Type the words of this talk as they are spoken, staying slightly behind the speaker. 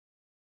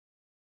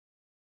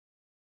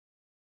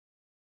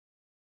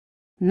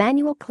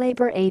Manual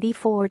Claber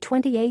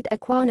 8428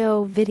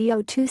 Aquano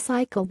Video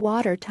 2-cycle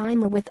water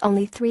timer with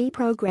only 3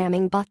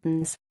 programming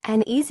buttons,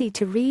 an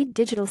easy-to-read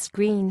digital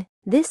screen.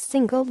 This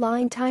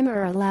single-line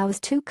timer allows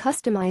 2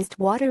 customized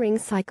watering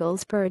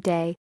cycles per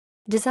day.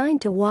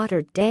 Designed to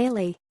water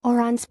daily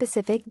or on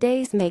specific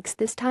days makes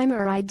this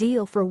timer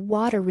ideal for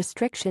water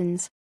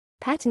restrictions.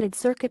 Patented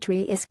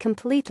circuitry is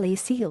completely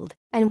sealed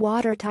and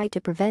watertight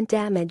to prevent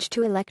damage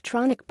to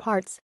electronic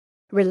parts.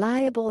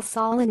 Reliable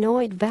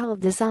solenoid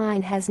valve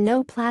design has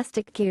no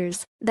plastic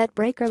gears that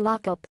break or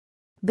lock up.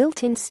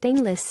 Built-in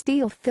stainless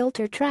steel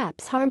filter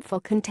traps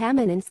harmful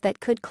contaminants that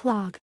could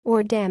clog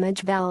or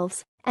damage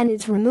valves and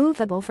is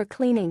removable for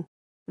cleaning.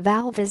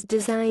 Valve is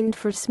designed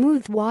for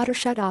smooth water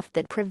shutoff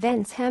that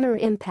prevents hammer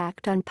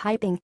impact on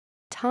piping.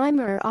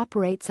 Timer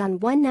operates on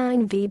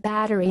 19V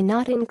battery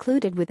not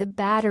included with a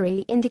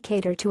battery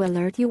indicator to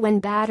alert you when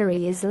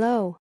battery is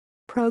low.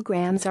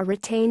 Programs are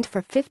retained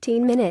for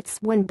 15 minutes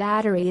when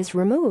battery is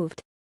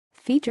removed.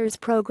 Features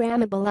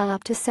programmable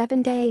up to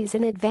 7 days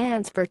in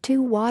advance for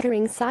 2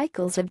 watering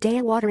cycles of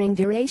day. Watering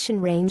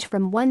duration range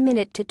from 1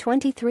 minute to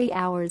 23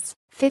 hours.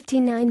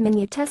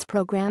 59-minute test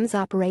programs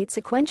operate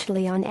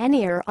sequentially on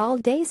any or all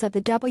days of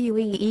the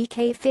week.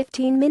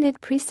 15-minute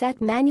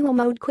preset manual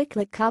mode.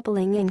 Quick-click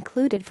coupling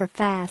included for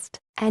fast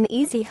and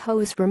easy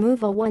hose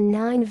removal.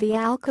 19V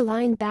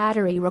alkaline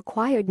battery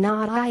required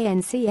not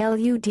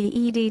included.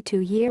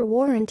 2-year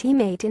warranty.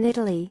 Made in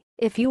Italy.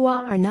 If you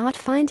are not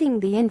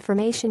finding the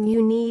information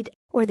you need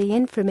or the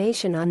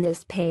information on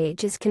this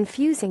page is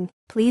confusing,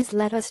 please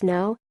let us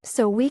know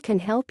so we can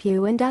help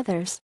you and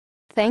others.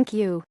 Thank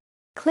you.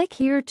 Click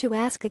here to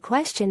ask a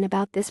question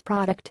about this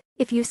product.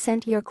 If you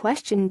sent your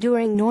question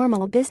during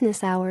normal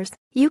business hours,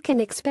 you can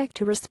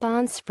expect a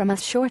response from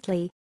us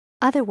shortly.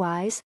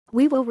 Otherwise,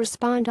 we will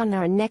respond on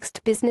our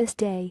next business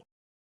day.